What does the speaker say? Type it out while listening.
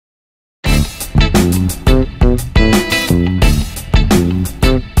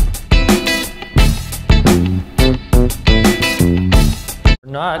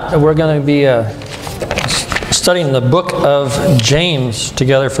We're going to be studying the book of James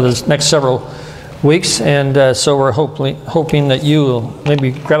together for the next several weeks, and so we're hoping that you will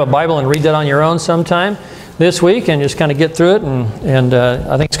maybe grab a Bible and read that on your own sometime this week and just kind of get through it, and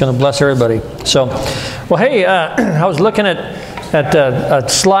I think it's going to bless everybody. So, well, hey, I was looking at a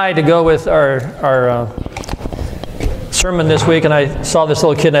slide to go with our sermon this week, and I saw this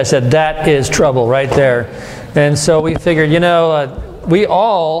little kid and I said, that is trouble right there. And so we figured, you know, we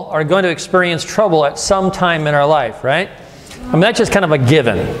all are going to experience trouble at some time in our life, right? I mean, that's just kind of a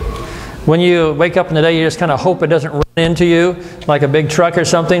given. When you wake up in the day, you just kind of hope it doesn't run into you like a big truck or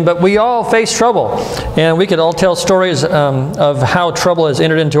something. But we all face trouble. And we could all tell stories of how trouble has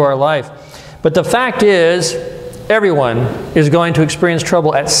entered into our life. But the fact is, everyone is going to experience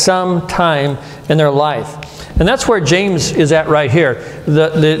trouble at some time in their life. And that's where James is at right here.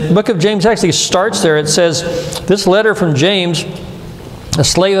 The book of James actually starts there. It says, this letter from James, a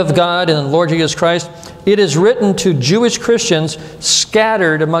slave of God and the Lord Jesus Christ, it is written to Jewish Christians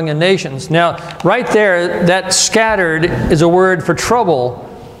scattered among the nations. Now, right there, that scattered is a word for trouble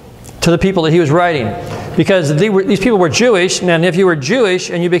to the people that he was writing. Because these people were Jewish, and if you were Jewish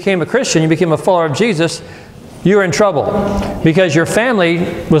and you became a Christian, you became a follower of Jesus, you were in trouble. Because your family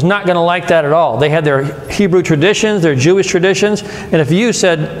was not going to like that at all. They had their Hebrew traditions, their Jewish traditions, and if you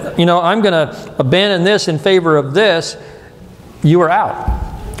said, you know, I'm going to abandon this in favor of this, you were out.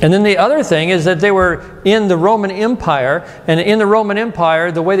 And then the other thing is that they were in the Roman Empire, and in the Roman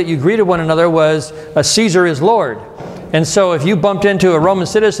Empire, the way that you greeted one another was, Caesar is Lord. And so if you bumped into a Roman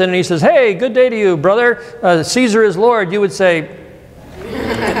citizen and he says, hey, good day to you, brother, Caesar is Lord, you would say,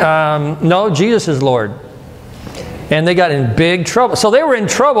 no, Jesus is Lord. And they got in big trouble. So they were in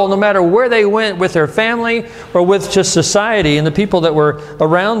trouble no matter where they went with their family or with just society and the people that were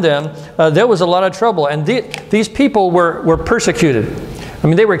around them. There was a lot of trouble. And these people were persecuted. I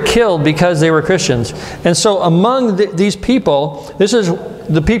mean, they were killed because they were Christians. And so among these people, this is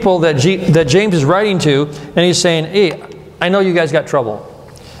the people that James is writing to. And he's saying, hey, I know you guys got trouble.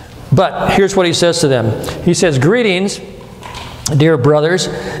 But here's what he says to them. He says, greetings, dear brothers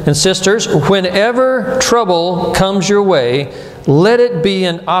and sisters, whenever trouble comes your way, let it be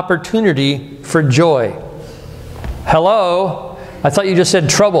an opportunity for joy. Hello? I thought you just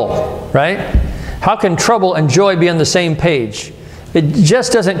said trouble, right? How can trouble and joy be on the same page? It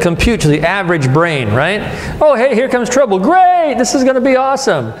just doesn't compute to the average brain, right? Oh, hey, here comes trouble. Great! This is going to be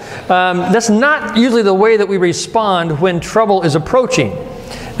awesome. That's not usually the way that we respond when trouble is approaching.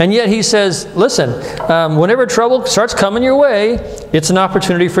 And yet he says, listen, whenever trouble starts coming your way, it's an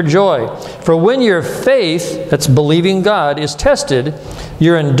opportunity for joy. For when your faith, that's believing God, is tested,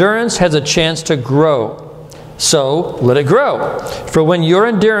 your endurance has a chance to grow. So let it grow. For when your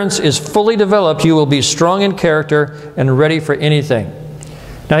endurance is fully developed, you will be strong in character and ready for anything.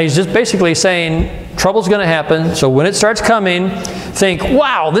 Now he's just basically saying, trouble's going to happen. So when it starts coming, think,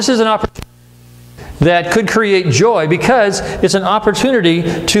 wow, this is an opportunity that could create joy, because it's an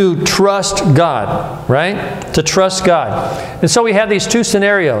opportunity to trust God, right? To trust God. And so we have these two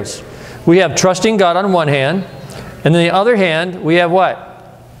scenarios. We have trusting God on one hand, and then the other hand, we have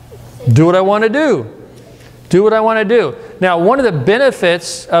what? Do what I want to do. Do what I want to do. Now, one of the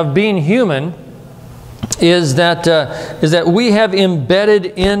benefits of being human is that we have embedded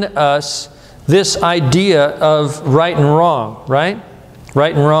in us this idea of right and wrong, right?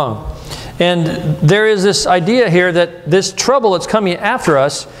 Right and wrong. And there is this idea here that this trouble that's coming after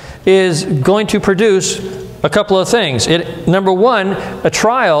us is going to produce a couple of things. Number one, a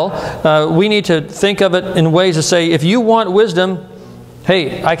trial. We need to think of it in ways to say, if you want wisdom,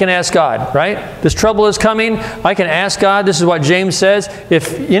 hey, I can ask God, right? This trouble is coming. I can ask God. This is what James says.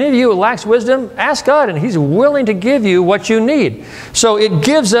 If any of you lacks wisdom, ask God, and He's willing to give you what you need. So it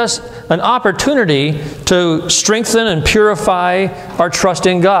gives us an opportunity to strengthen and purify our trust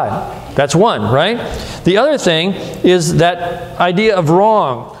in God. That's one, right? The other thing is that idea of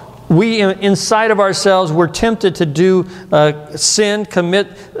wrong. We, inside of ourselves, we're tempted to do sin,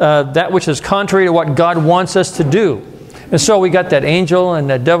 commit that which is contrary to what God wants us to do. And so we got that angel and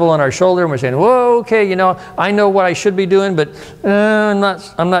that devil on our shoulder, and we're saying, whoa, okay, you know, I know what I should be doing, but I'm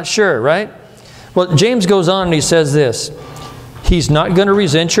not sure, right? Well, James goes on and he says this. He's not going to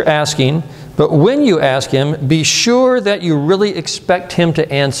resent your asking, but when you ask Him, be sure that you really expect Him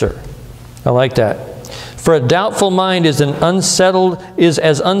to answer. I like that. For a doubtful mind is as unsettled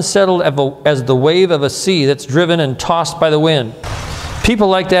as the wave of a sea that's driven and tossed by the wind. People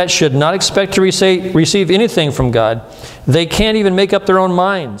like that should not expect to receive anything from God. They can't even make up their own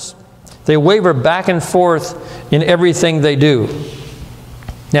minds. They waver back and forth in everything they do.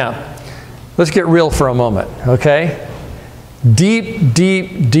 Now, let's get real for a moment, okay? Deep,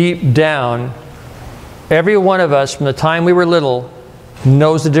 deep, deep down, every one of us from the time we were little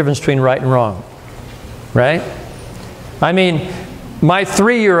knows the difference between right and wrong, right? I mean, my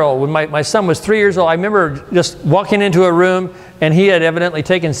 3-year-old, when my son was 3 years old, I remember just walking into a room and he had evidently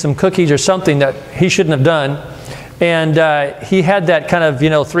taken some cookies or something that he shouldn't have done. And he had that kind of,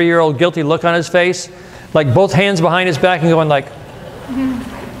 3-year-old guilty look on his face, like both hands behind his back and going like,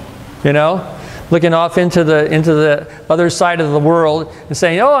 looking off into the other side of the world and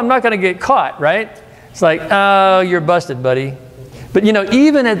saying, oh, I'm not going to get caught, right? It's like, oh, you're busted, buddy. But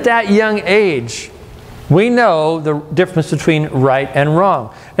even at that young age, we know the difference between right and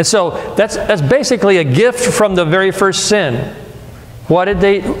wrong. And so that's basically a gift from the very first sin. What did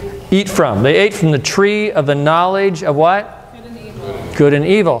they eat from? They ate from the tree of the knowledge of what? Good and evil. Good and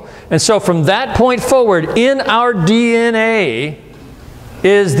evil. And so from that point forward, in our DNA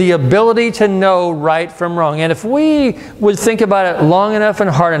is the ability to know right from wrong. And if we would think about it long enough and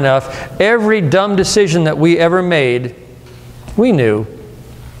hard enough, every dumb decision that we ever made, we knew.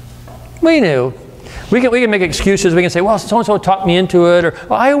 We knew. We can make excuses. We can say, well, so-and-so talked me into it, or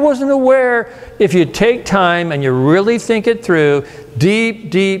well, I wasn't aware. If you take time and you really think it through,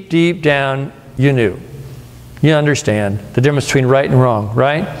 deep, deep, deep down, you knew. You understand the difference between right and wrong,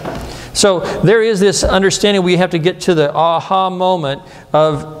 right? So there is this understanding. We have to get to the aha moment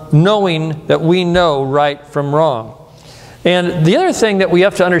of knowing that we know right from wrong. And the other thing that we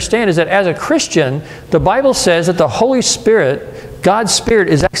have to understand is that as a Christian, the Bible says that the Holy Spirit, God's Spirit,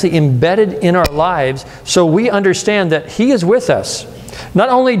 is actually embedded in our lives, so we understand that He is with us. Not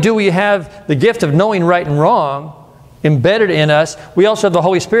only do we have the gift of knowing right and wrong embedded in us, we also have the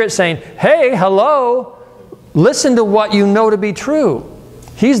Holy Spirit saying, hey, hello, listen to what you know to be true.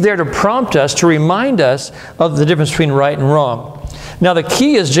 He's there to prompt us, to remind us of the difference between right and wrong. Now the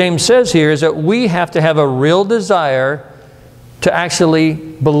key, as James says here, is that we have to have a real desire to actually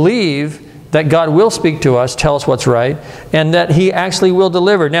believe that God will speak to us, tell us what's right, and that He actually will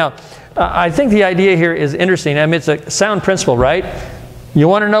deliver. Now, I think the idea here is interesting. I mean, it's a sound principle, right? You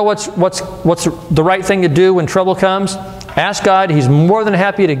want to know what's the right thing to do when trouble comes? Ask God. He's more than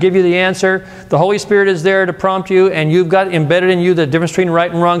happy to give you the answer. The Holy Spirit is there to prompt you, and you've got embedded in you the difference between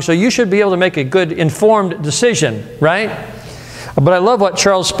right and wrong, so you should be able to make a good, informed decision, right? But I love what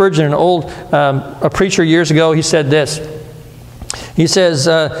Charles Spurgeon, an old a preacher years ago, he said this. He says,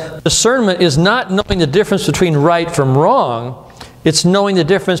 discernment is not knowing the difference between right from wrong. It's knowing the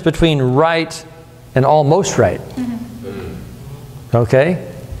difference between right and almost right. Okay?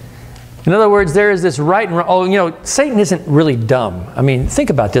 In other words, there is this right and wrong. Oh, Satan isn't really dumb. I mean, think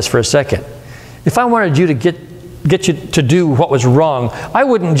about this for a second. If I wanted you to get you to do what was wrong, I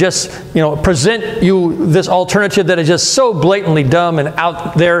wouldn't just, present you this alternative that is just so blatantly dumb and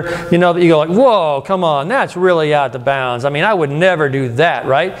out there, that you go like, whoa, come on, that's really out of bounds. I mean, I would never do that,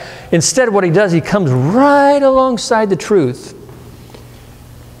 right? Instead, what he does, he comes right alongside the truth,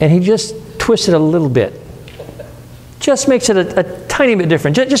 and he just twists it a little bit. Just makes it a tiny bit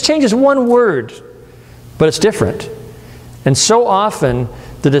different. Just changes one word, but it's different. And so often,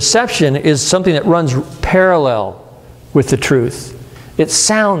 the deception is something that runs parallel with the truth. It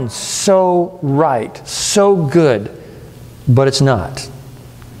sounds so right, so good, but it's not.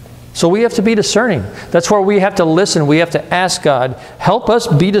 So we have to be discerning. That's where we have to listen. We have to ask God, help us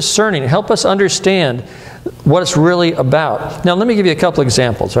be discerning. Help us understand what it's really about. Now, let me give you a couple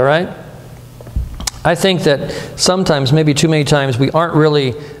examples, all right? I think that sometimes, maybe too many times, we aren't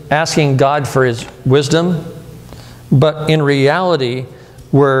really asking God for His wisdom, but in reality,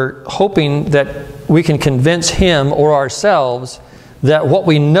 we're hoping that we can convince Him or ourselves that what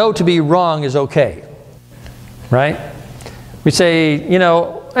we know to be wrong is okay. Right? We say,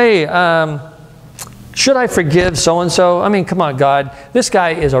 hey, should I forgive so-and-so? I mean, come on, God. This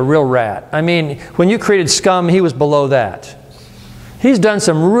guy is a real rat. I mean, when you created scum, he was below that. He's done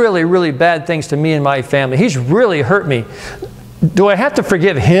some really, really bad things to me and my family. He's really hurt me. Do I have to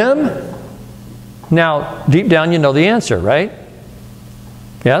forgive him? Now, deep down, you know the answer, right?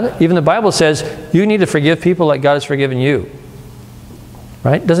 Yeah, even the Bible says you need to forgive people like God has forgiven you.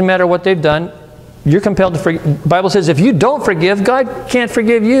 Right? Doesn't matter what they've done. You're compelled to forgive. The Bible says if you don't forgive, God can't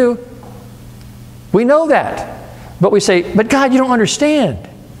forgive you. We know that. But we say, but God, you don't understand.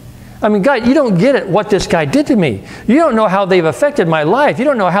 I mean, God, you don't get it what this guy did to me. You don't know how they've affected my life. You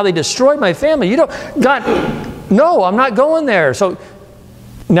don't know how they destroyed my family. You don't, God, no, I'm not going there. So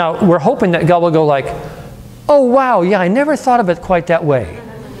now we're hoping that God will go like, oh, wow, yeah, I never thought of it quite that way.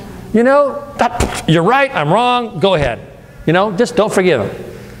 You're right, I'm wrong, go ahead. Just don't forgive him.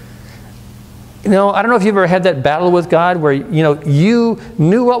 You know, I don't know if you've ever had that battle with God where, you know, you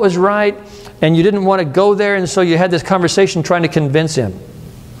knew what was right and you didn't want to go there, and so you had this conversation trying to convince Him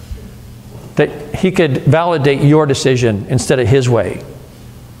that He could validate your decision instead of His way.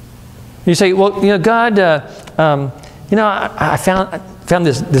 You say, well, you know, God, you know, I found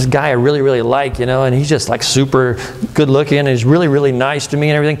this guy I really, really like, you know, and he's just like super good looking and he's really, really nice to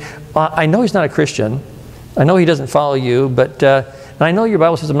me and everything. I know he's not a Christian. I know he doesn't follow you, but and I know your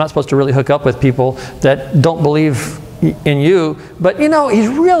Bible says I'm not supposed to really hook up with people that don't believe in you, but you know, he's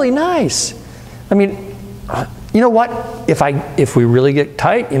really nice. I mean, you know what? If we really get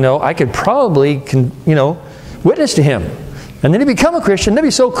tight, you know, I could probably, you know, witness to him. And then he'd become a Christian. That'd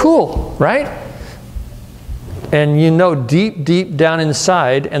be so cool, right? And you know deep, deep down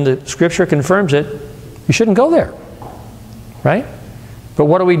inside, and the Scripture confirms it, you shouldn't go there, right? But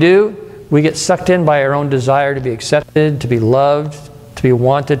what do? We get sucked in by our own desire to be accepted, to be loved, to be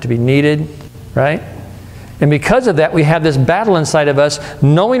wanted, to be needed, right? And because of that, we have this battle inside of us,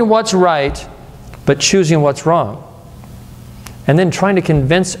 knowing what's right, but choosing what's wrong. And then trying to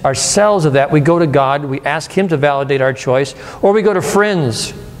convince ourselves of that, we go to God, we ask Him to validate our choice, or we go to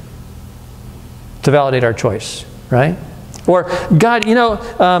friends to validate our choice, right? Or, God, you know,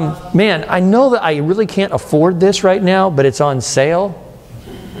 man, I know that I really can't afford this right now, but it's on sale.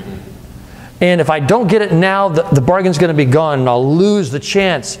 And if I don't get it now, the bargain's going to be gone, and I'll lose the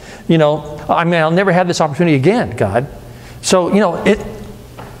chance. You know, I mean, I'll never have this opportunity again, God. So, you know,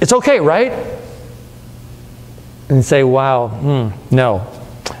 it's okay, right? And say, wow, no,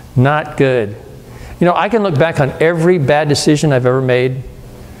 not good. You know, I can look back on every bad decision I've ever made,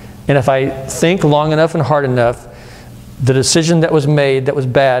 and if I think long enough and hard enough, the decision that was made that was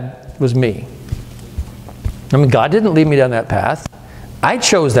bad was me. I mean, God didn't lead me down that path. I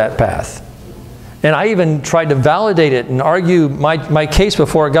chose that path. And I even tried to validate it and argue my case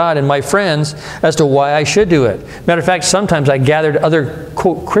before God and my friends as to why I should do it. Matter of fact, sometimes I gathered other,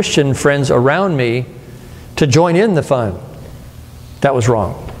 quote, Christian friends around me to join in the fun. That was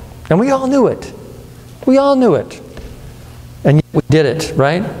wrong. And we all knew it. We all knew it. And yet we did it,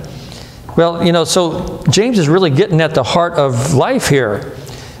 right? Well, you know, so James is really getting at the heart of life here.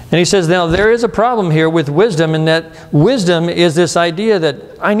 And he says, now there is a problem here with wisdom, in that wisdom is this idea that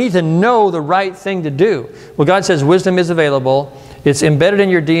I need to know the right thing to do. Well, God says wisdom is available. It's embedded in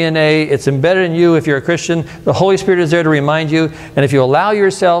your DNA. It's embedded in you if you're a Christian. The Holy Spirit is there to remind you. And if you allow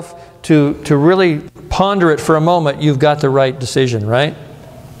yourself to really ponder it for a moment, you've got the right decision, right?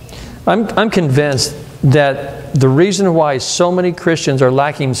 I'm convinced that the reason why so many Christians are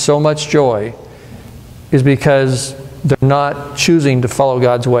lacking so much joy is because they're not choosing to follow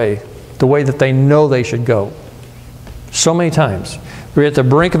God's way, the way that they know they should go. So many times we're at the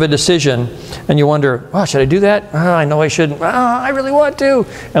brink of a decision and you wonder, oh, should I do that? Oh, I know I shouldn't. Oh, I really want to.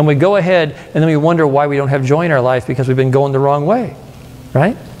 And we go ahead and then we wonder why we don't have joy in our life, because we've been going the wrong way,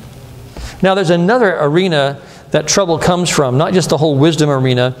 right? Now there's another arena that trouble comes from, not just the whole wisdom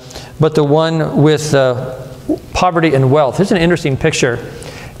arena, but the one with poverty and wealth. Here's an interesting picture.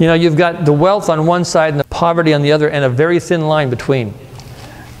 You know, you've got the wealth on one side and the poverty on the other, and a very thin line between.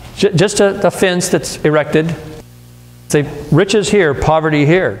 Just a fence that's erected. Say, riches here, poverty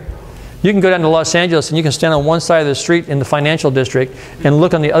here. You can go down to Los Angeles and you can stand on one side of the street in the financial district and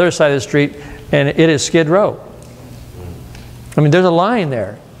look on the other side of the street, and it is Skid Row. I mean, there's a line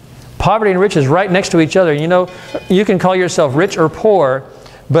there. Poverty and riches right next to each other. You know, you can call yourself rich or poor,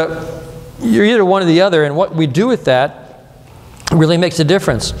 but you're either one or the other, and what we do with that really makes a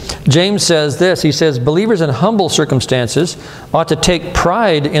difference. James says this, he says, believers in humble circumstances ought to take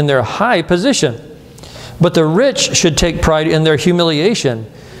pride in their high position, but the rich should take pride in their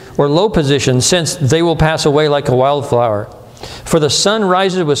humiliation or low position, since they will pass away like a wildflower. For the sun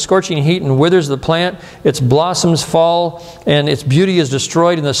rises with scorching heat and withers the plant, its blossoms fall, and its beauty is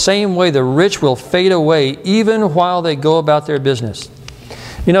destroyed. In the same way, the rich will fade away even while they go about their business.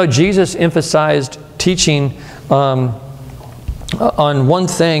 You know, Jesus emphasized teaching on one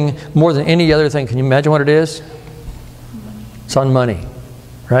thing more than any other thing. Can you imagine what it is? It's on money,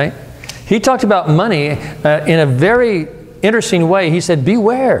 right? He talked about money in a very interesting way. He said,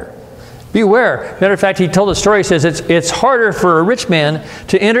 beware. Beware. Matter of fact, he told a story. He says it's harder for a rich man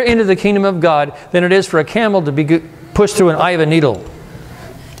to enter into the kingdom of God than it is for a camel to be pushed through an eye of a needle.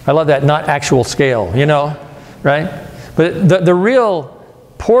 I love that, not actual scale, you know, right? But the real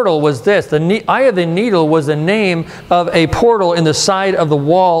portal was this. The eye of the needle was the name of a portal in the side of the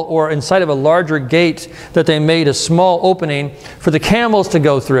wall, or inside of a larger gate that they made a small opening for the camels to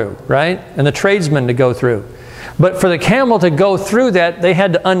go through, right? And the tradesmen to go through. But for the camel to go through that, they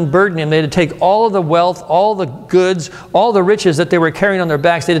had to unburden him. They had to take all of the wealth, all the goods, all the riches that they were carrying on their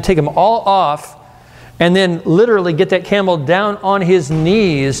backs. They had to take them all off and then literally get that camel down on his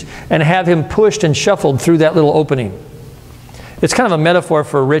knees and have him pushed and shuffled through that little opening. It's kind of a metaphor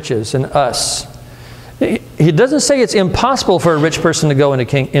for riches and us. He doesn't say it's impossible for a rich person to go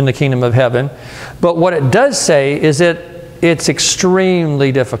in the kingdom of heaven, but what it does say is that it's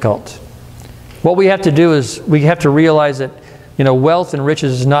extremely difficult. What we have to do is we have to realize that, you know, wealth and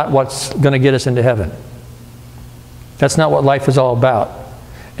riches is not what's going to get us into heaven. That's not what life is all about.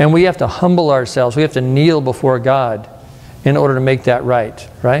 And we have to humble ourselves. We have to kneel before God in order to make that right,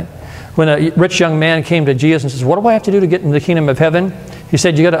 right? When a rich young man came to Jesus and says, what do I have to do to get into the kingdom of heaven? He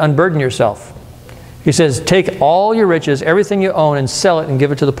said, you got to unburden yourself. He says, take all your riches, everything you own, and sell it and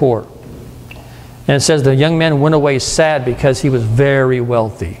give it to the poor. And it says the young man went away sad because he was very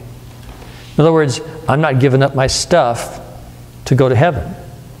wealthy. In other words, I'm not giving up my stuff to go to heaven.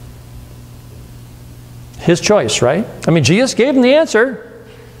 His choice, right? I mean, Jesus gave him the answer,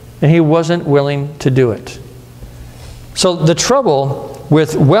 and he wasn't willing to do it. So the trouble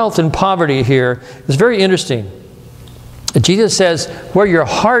with wealth and poverty here is very interesting. Jesus says, where your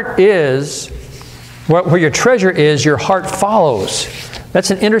heart is, where your treasure is, your heart follows.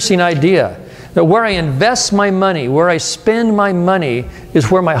 That's an interesting idea. That where I invest my money, where I spend my money,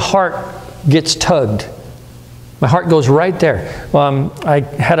 is where my heart gets tugged. My heart goes right there. I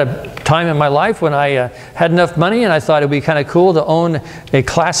had a time in my life when I had enough money and I thought it would be kind of cool to own a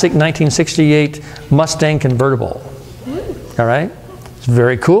classic 1968 Mustang convertible. All right? It's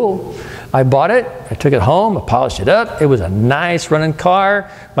very cool. I bought it, I took it home, I polished it up. It was a nice running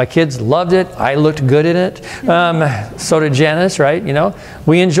car. My kids loved it. I looked good in it. So did Janice, right? You know,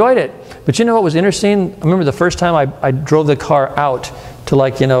 we enjoyed it. But you know what was interesting? I remember the first time I drove the car out to,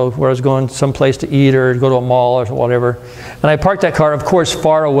 like, you know, where I was going someplace to eat or go to a mall or whatever. And I parked that car, of course,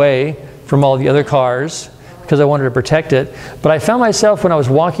 far away from all the other cars because I wanted to protect it. But I found myself when I was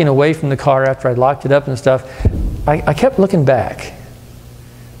walking away from the car after I locked it up and stuff, I kept looking back.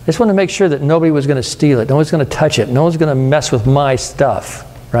 I just wanted to make sure that nobody was going to steal it. No one's going to touch it. No one's going to mess with my stuff,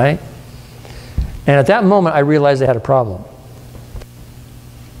 right? And at that moment, I realized I had a problem.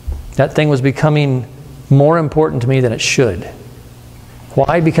 That thing was becoming more important to me than it should.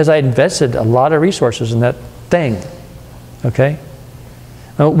 Why? Because I invested a lot of resources in that thing, okay?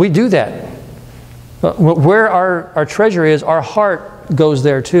 We do that. Where our treasure is, our heart goes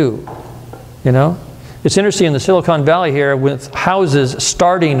there too, you know? It's interesting in the Silicon Valley here with houses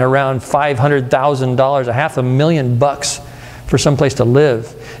starting around $500,000, $500,000 for some place to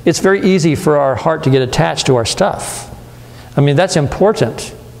live. It's very easy for our heart to get attached to our stuff. I mean, that's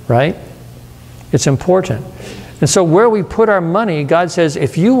important, right? It's important. And so where we put our money, God says,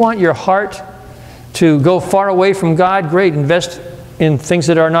 if you want your heart to go far away from God, great, invest in things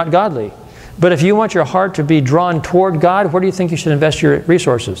that are not godly. But if you want your heart to be drawn toward God, where do you think you should invest your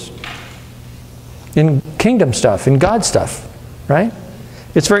resources? In kingdom stuff, in God stuff, right?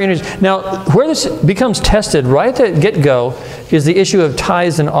 It's very interesting. Now, where this becomes tested right at the get-go is the issue of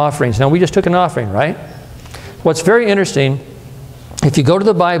tithes and offerings. Now, we just took an offering, right? What's very interesting, if you go to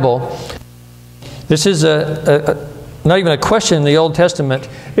the Bible, this is not even a question in the Old Testament.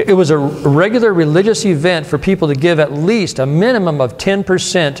 It was a regular religious event for people to give at least a minimum of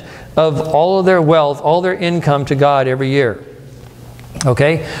 10% of all of their wealth, all their income to God every year.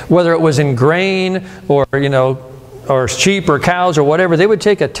 Okay? Whether it was in grain or, you know, or sheep or cows or whatever, they would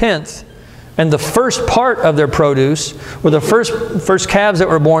take a tenth, and the first part of their produce, or the first calves that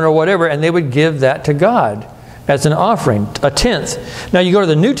were born or whatever, and they would give that to God as an offering, a tenth. Now you go to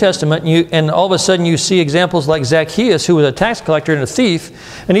the New Testament and all of a sudden you see examples like Zacchaeus, who was a tax collector and a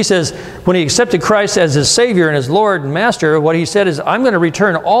thief, and he says when he accepted Christ as his Savior and his Lord and Master, what he said is, I'm going to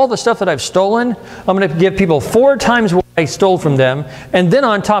return all the stuff that I've stolen. I'm going to give people 4 times what I stole from them, and then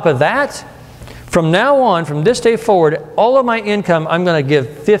on top of that, from now on, from this day forward, all of my income, I'm going to give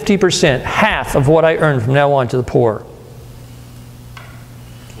 50%, half of what I earned from now on, to the poor.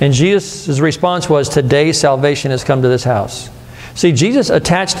 And Jesus' response was, today salvation has come to this house. See, Jesus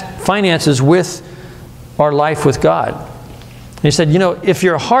attached finances with our life with God. And he said, you know, if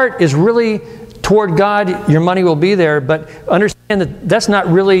your heart is really toward God, your money will be there, but understand that that's not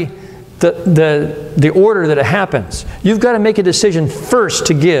really the order that it happens. You've got to make a decision first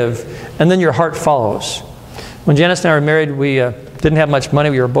to give, and then your heart follows. When Janice and I were married, we didn't have much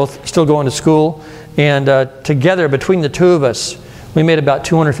money. We were both still going to school, and together, between the two of us, we made about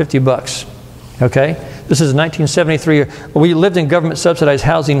 $250. Okay? This is 1973. We lived in government subsidized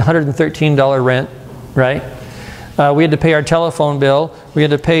housing, $113 rent, right? We had to pay our telephone bill. We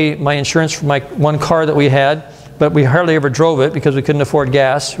had to pay my insurance for my one car that we had. but we hardly ever drove it because we couldn't afford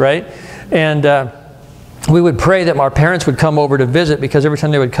gas, right? And we would pray that our parents would come over to visit, because every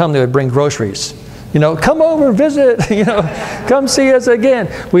time they would come, they would bring groceries. You know, come over, visit, you know, come see us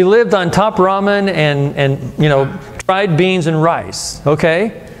again. We lived on top ramen and you know, fried beans and rice,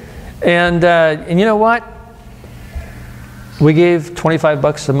 okay? And you know what? We gave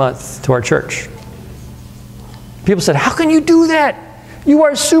 $25 a month to our church. People said, how can you do that? You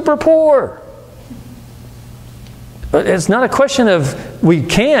are super poor. But it's not a question of we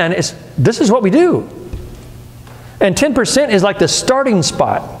can, it's this is what we do. And 10% is like the starting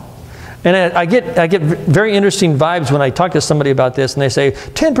spot. And I get very interesting vibes when I talk to somebody about this, and they say,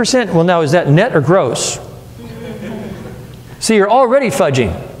 10%, well now is that net or gross? See, you're already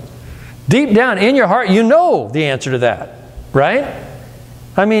fudging. Deep down in your heart, you know the answer to that, right?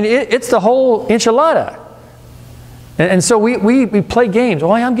 I mean, it's the whole enchilada. And so we play games.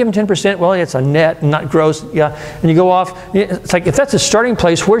 Oh, I'm giving 10%. Well, it's a net, not gross. Yeah. And you go off. It's like, if that's a starting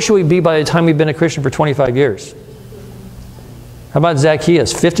place, where should we be by the time we've been a Christian for 25 years? How about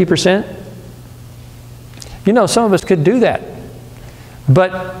Zacchaeus? 50%? You know, some of us could do that.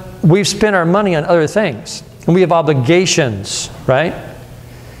 But we've spent our money on other things. And we have obligations, right?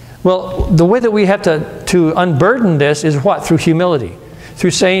 Well, the way that we have to unburden this is what? Through humility.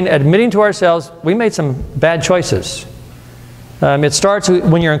 Through saying, admitting to ourselves, we made some bad choices. It starts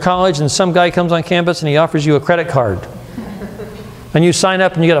when you're in college and some guy comes on campus and he offers you a credit card. And you sign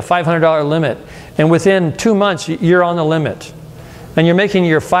up and you get a $500 limit. And within 2 months, you're on the limit. And you're making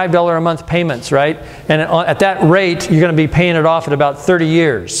your $5 a month payments, right? And at that rate, you're going to be paying it off at about 30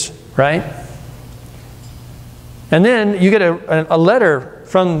 years, right? And then you get a letter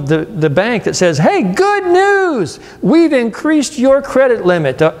from the bank that says, hey, good news! We've increased your credit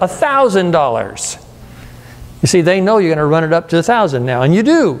limit to $1,000. You see, they know you're going to run it up to $1,000 now, and you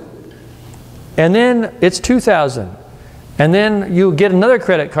do. And then it's $2,000. And then you get another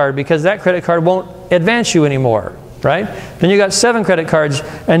credit card because that credit card won't advance you anymore. Right? Then you got 7 credit cards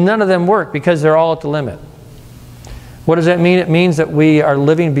and none of them work because they're all at the limit. What does that mean? It means that we are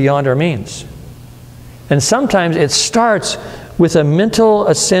living beyond our means. And sometimes it starts with a mental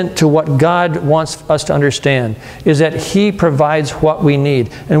assent to what God wants us to understand, is that He provides what we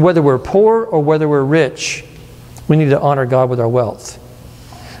need. And whether we're poor or whether we're rich, we need to honor God with our wealth.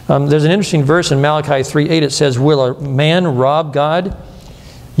 There's an interesting verse in Malachi 3:8. It says, will a man rob God?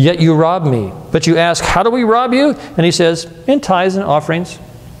 Yet you rob me. But you ask, how do we rob you? And He says, in tithes and offerings.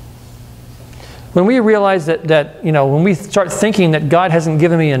 When we realize that you know, when we start thinking that God hasn't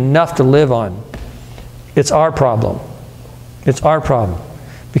given me enough to live on, it's our problem. It's our problem.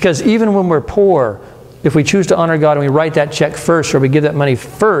 Because even when we're poor, if we choose to honor God and we write that check first, or we give that money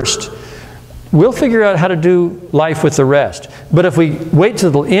first, we'll figure out how to do life with the rest. But if we wait to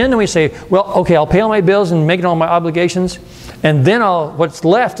the end and we say, well, okay, I'll pay all my bills and make all my obligations, and then what's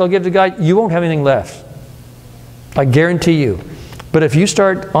left I'll give to God, you won't have anything left. I guarantee you. But if you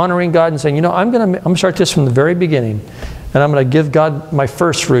start honoring God and saying, you know, I'm going to start this from the very beginning, and I'm going to give God my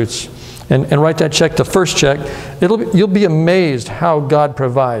first fruits, and write that check, the first check, you'll be amazed how God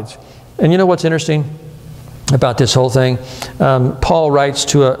provides. And you know what's interesting about this whole thing? Paul writes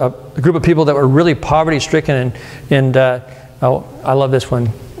to a group of people that were really poverty-stricken, and oh, I love this one.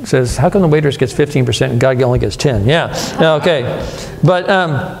 It says, how come the waitress gets 15% and God only gets 10? Yeah, okay.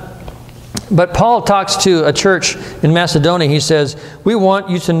 But Paul talks to a church in Macedonia. He says, we want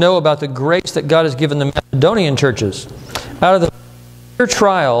you to know about the grace that God has given the Macedonian churches. Out of their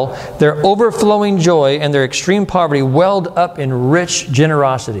trial, their overflowing joy and their extreme poverty welled up in rich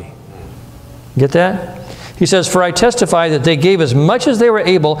generosity. Get that? He says, for I testify that they gave as much as they were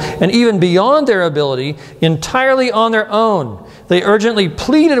able, and even beyond their ability, entirely on their own. They urgently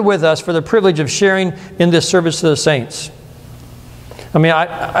pleaded with us for the privilege of sharing in this service to the saints. I mean,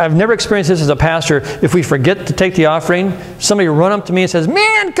 I've never experienced this as a pastor. If we forget to take the offering, somebody will run up to me and says,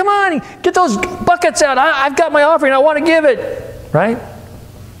 man, come on, get those buckets out. I've got my offering. I want to give it. Right?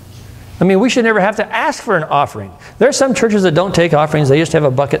 I mean, we should never have to ask for an offering. There are some churches that don't take offerings. They just have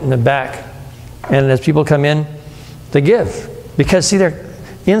a bucket in the back. And as people come in, they give. Because, see, they're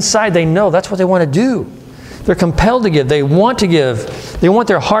inside, they know that's what they want to do. They're compelled to give. They want to give. They want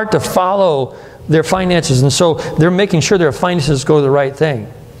their heart to follow their finances. And so they're making sure their finances go to the right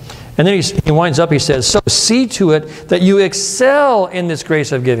thing. And then he winds up, he says, so see to it that you excel in this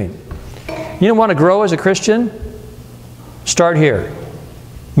grace of giving. You don't want to grow as a Christian? Start here.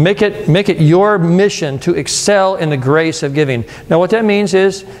 Make it your mission to excel in the grace of giving. Now what that means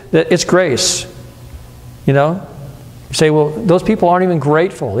is that it's grace. You know? You say, well, those people aren't even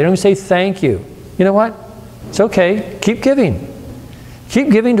grateful. They don't even say thank you. You know what? It's okay. Keep giving. Keep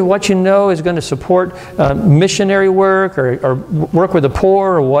giving to what you know is going to support missionary work or work with the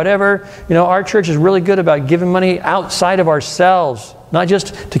poor or whatever. You know, our church is really good about giving money outside of ourselves, not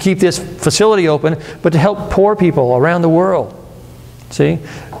just to keep this facility open, but to help poor people around the world. See?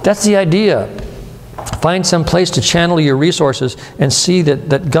 That's the idea. Find some place to channel your resources and see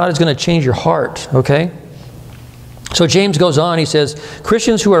that God is going to change your heart, okay? So James goes on, he says,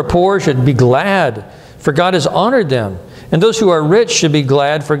 Christians who are poor should be glad, for God has honored them. And those who are rich should be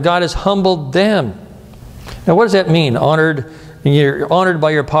glad, for God has humbled them. Now, what does that mean? Honored? You're honored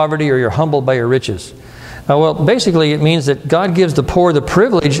by your poverty, or you're humbled by your riches? Well, basically, it means that God gives the poor the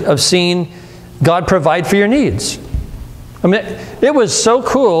privilege of seeing God provide for your needs. I mean, it was so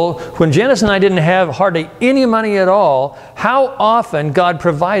cool when Janice and I didn't have hardly any money at all, how often God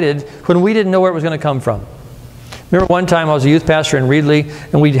provided when we didn't know where it was going to come from. Remember one time I was a youth pastor in Reedley,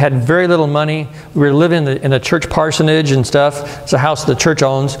 and we had very little money. We were living in a church parsonage and stuff. It's a house the church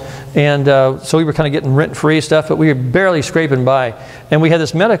owns. And so we were kind of getting rent-free stuff, but we were barely scraping by. And we had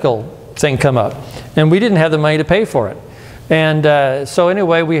this medical thing come up, and we didn't have the money to pay for it. And so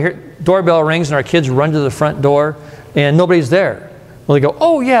anyway, we hear doorbell rings, and our kids run to the front door, and nobody's there. Well, they go,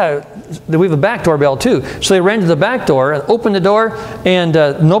 oh yeah, we have a back doorbell too. So they ran to the back door, and opened the door, and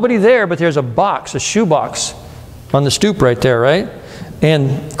nobody there, but there's a box, a shoe box, on the stoop right there, right?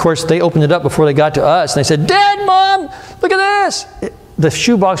 And of course, they opened it up before they got to us. And they said, Dad, Mom, look at this. The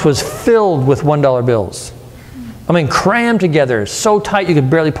shoebox was filled with $1 bills. I mean, crammed together, so tight you could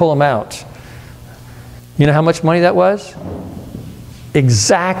barely pull them out. You know how much money that was?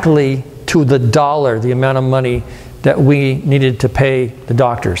 Exactly to the dollar, the amount of money that we needed to pay the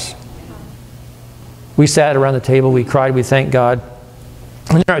doctors. We sat around the table, we cried, we thanked God.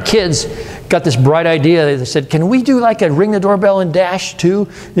 And then our kids got this bright idea. They said, can we do like a ring the doorbell and dash too?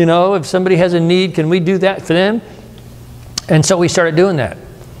 You know, if somebody has a need, can we do that for them? And so we started doing that,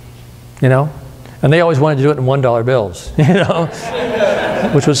 you know. And they always wanted to do it in $1 bills, you know,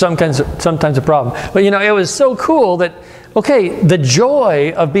 which was sometimes a problem. But, you know, it was so cool that, okay, the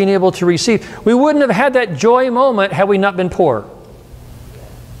joy of being able to receive. We wouldn't have had that joy moment had we not been poor.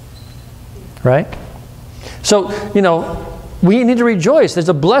 Right? So, you know, we need to rejoice. There's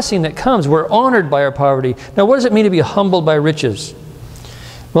a blessing that comes. We're honored by our poverty. Now, what does it mean to be humbled by riches?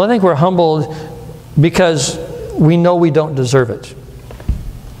 Well, I think we're humbled because we know we don't deserve it.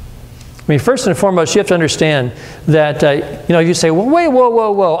 I mean, first and foremost, you have to understand that, you know, you say, well, wait, whoa,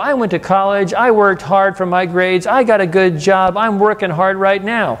 whoa, whoa. I went to college. I worked hard for my grades. I got a good job. I'm working hard right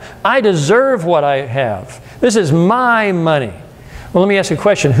now. I deserve what I have. This is my money. Well, let me ask you a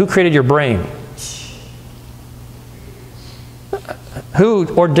question. Who created your brain? Who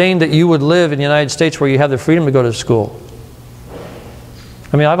ordained that you would live in the United States where you have the freedom to go to school?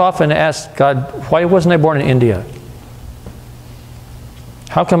 I mean, I've often asked God, why wasn't I born in India?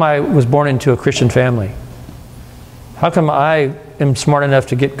 How come I was born into a Christian family? How come I am smart enough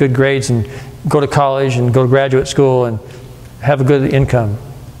to get good grades and go to college and go to graduate school and have a good income?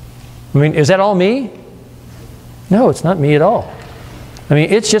 I mean, is that all me? No, it's not me at all. I mean,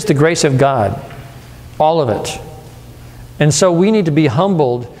 it's just the grace of God. All of it. And so we need to be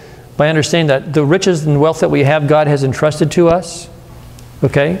humbled by understanding that the riches and wealth that we have, God has entrusted to us.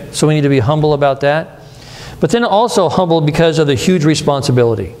 Okay? So we need to be humble about that. But then also humbled because of the huge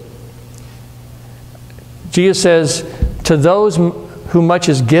responsibility. Jesus says, to those who much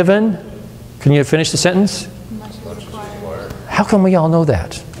is given, can you finish the sentence? Much is required. How come we all know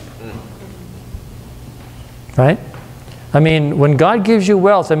that? Right? I mean, when God gives you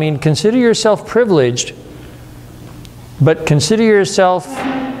wealth, I mean, consider yourself privileged, but consider yourself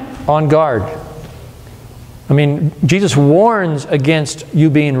on guard. I mean, Jesus warns against you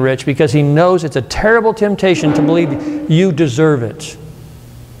being rich because he knows it's a terrible temptation to believe you deserve it.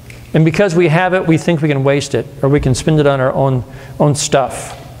 And because we have it, we think we can waste it or we can spend it on our own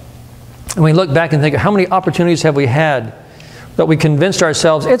stuff. And we look back and think, how many opportunities have we had that we convinced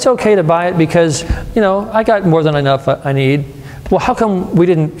ourselves it's okay to buy it because, you know, I got more than enough I need. Well, how come we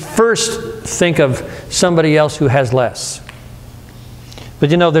didn't first think of somebody else who has less? But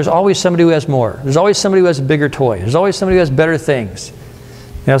you know, there's always somebody who has more. There's always somebody who has a bigger toy. There's always somebody who has better things. You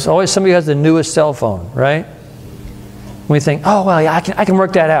know, there's always somebody who has the newest cell phone, right? We think, oh, well, yeah, I can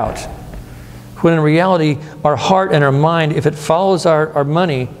work that out. When in reality, our heart and our mind, if it follows our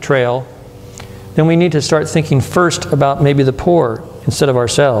money trail, then we need to start thinking first about maybe the poor instead of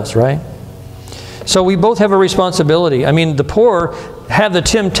ourselves, right? So we both have a responsibility. I mean, the poor have the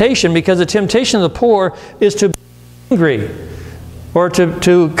temptation because the temptation of the poor is to be angry or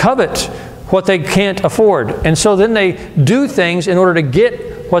to covet what they can't afford. And so then they do things in order to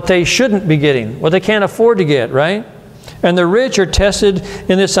get what they shouldn't be getting, what they can't afford to get, right? And the rich are tested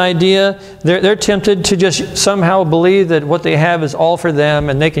in this idea. They're tempted to just somehow believe that what they have is all for them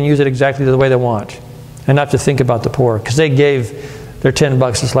and they can use it exactly the way they want and not to think about the poor because they gave their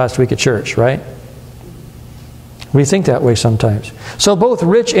 $10 this last week at church, right? We think that way sometimes. So both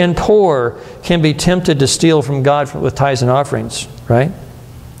rich and poor can be tempted to steal from God with tithes and offerings, right?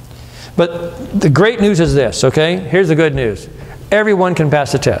 But the great news is this, okay? Here's the good news. Everyone can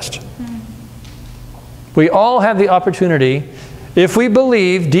pass the test. We all have the opportunity. If we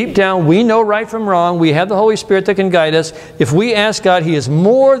believe deep down, we know right from wrong, we have the Holy Spirit that can guide us. If we ask God, He is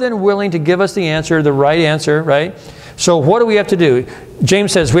more than willing to give us the answer, the right answer, right? So what do we have to do?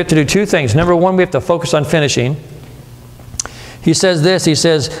 James says we have to do two things. Number one, we have to focus on finishing. He says this, he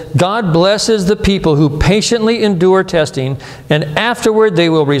says, God blesses the people who patiently endure testing, and afterward they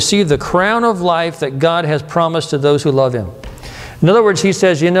will receive the crown of life that God has promised to those who love Him. In other words, he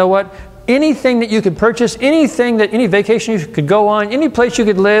says, you know what? Anything that you could purchase, any vacation you could go on, any place you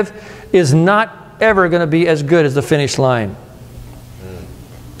could live is not ever going to be as good as the finish line.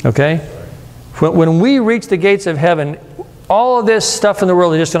 Okay? When we reach the gates of heaven, all of this stuff in the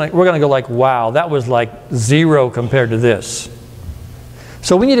world is just we're going to go like, wow, that was like zero compared to this.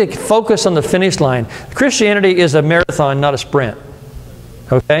 So we need to focus on the finish line. Christianity is a marathon, not a sprint.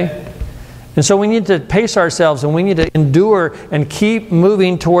 Okay? And so we need to pace ourselves and we need to endure and keep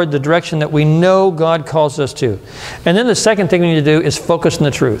moving toward the direction that we know God calls us to. And then the second thing we need to do is focus on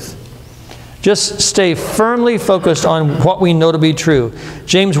the truth. Just stay firmly focused on what we know to be true.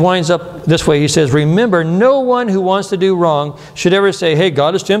 James winds up this way. He says, remember, no one who wants to do wrong should ever say, hey,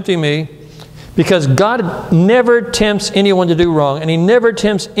 God is tempting me. Because God never tempts anyone to do wrong, and He never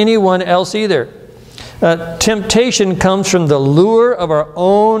tempts anyone else either. Temptation comes from the lure of our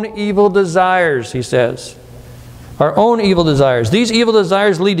own evil desires, he says. Our own evil desires. These evil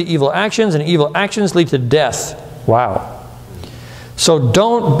desires lead to evil actions, and evil actions lead to death. Wow. So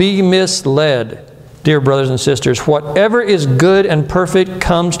don't be misled, dear brothers and sisters. Whatever is good and perfect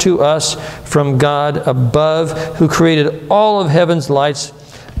comes to us from God above, who created all of heaven's lights.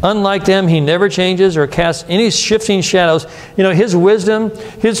 Unlike them, He never changes or casts any shifting shadows. You know, His wisdom,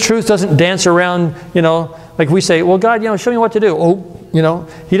 His truth doesn't dance around, you know, like we say, well, God, you know, show me what to do. Oh, you know,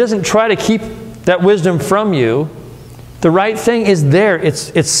 He doesn't try to keep that wisdom from you. The right thing is there.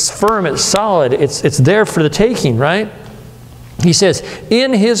 It's firm, it's solid, it's there for the taking, right? He says,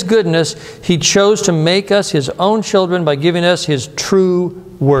 in His goodness, He chose to make us His own children by giving us His true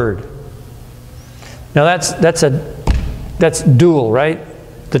word. Now that's dual, right?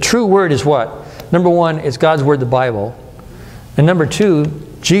 The true word is what? Number one, it's God's word, the Bible. And number two,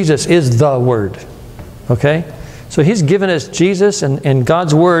 Jesus is the word. Okay? So He's given us Jesus and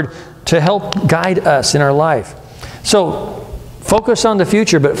God's word to help guide us in our life. So focus on the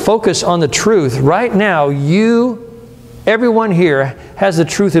future, but focus on the truth. Right now, everyone here has the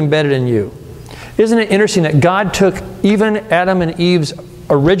truth embedded in you. Isn't it interesting that God took even Adam and Eve's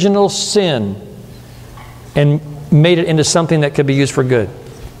original sin and made it into something that could be used for good?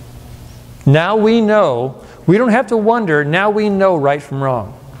 Now we know, we don't have to wonder, now we know right from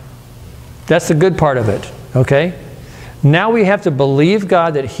wrong. That's the good part of it, okay? Now we have to believe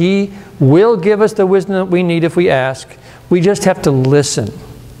God that He will give us the wisdom that we need if we ask. We just have to listen.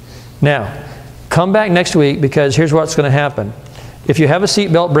 Now, come back next week because here's what's going to happen. If you have a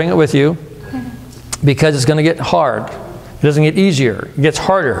seatbelt, bring it with you because it's going to get hard. It doesn't get easier. It gets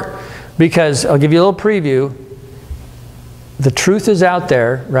harder because I'll give you a little preview. The truth is out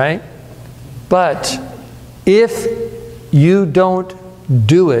there, right? But if you don't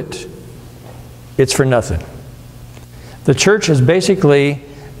do it, it's for nothing. The church has basically,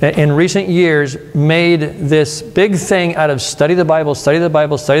 in recent years, made this big thing out of study the Bible, study the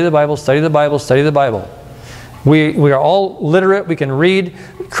Bible, study the Bible, study the Bible, study the Bible. We are all literate. We can read.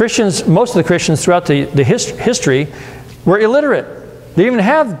 Christians, most of the Christians throughout the history were illiterate. They didn't even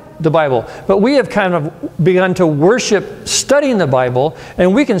have the Bible. But we have kind of begun to worship studying the Bible.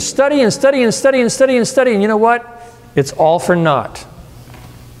 And we can study and study and study and study and study. And you know what? It's all for naught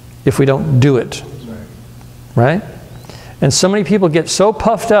if we don't do it. Right? And so many people get so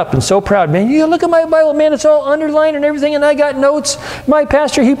puffed up and so proud. Man, you look at my Bible, man, it's all underlined and everything. And I got notes. My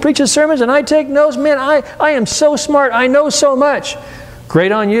pastor, he preaches sermons and I take notes. Man, I am so smart. I know so much.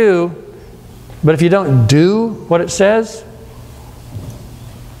 Great on you. But if you don't do what it says,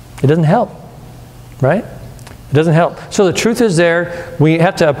 it doesn't help, right? It doesn't help. So the truth is there. We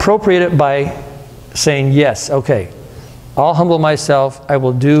have to appropriate it by saying, yes, okay, I'll humble myself. I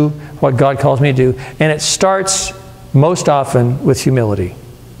will do what God calls me to do. And it starts most often with humility.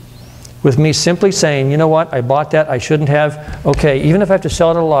 With me simply saying, you know what, I bought that, I shouldn't have. Okay, even if I have to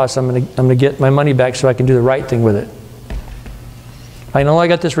sell it at a loss, I'm going to get my money back so I can do the right thing with it. I know I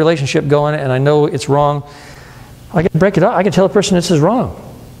got this relationship going and I know it's wrong. I can break it up. I can tell the person this is wrong.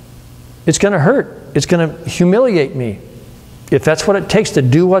 It's going to hurt. It's going to humiliate me. If that's what it takes to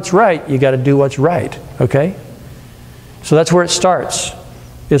do what's right, you got to do what's right, okay? So that's where it starts,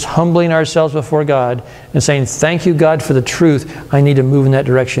 is humbling ourselves before God and saying, thank you, God, for the truth. I need to move in that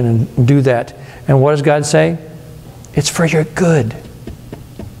direction and do that. And what does God say? It's for your good.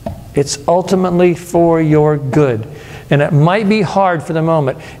 It's ultimately for your good. And it might be hard for the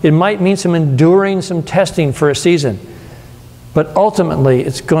moment. It might mean some enduring, some testing for a season. But ultimately,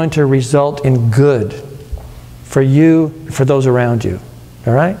 it's going to result in good for you, for those around you.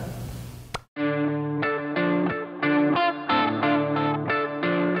 All right?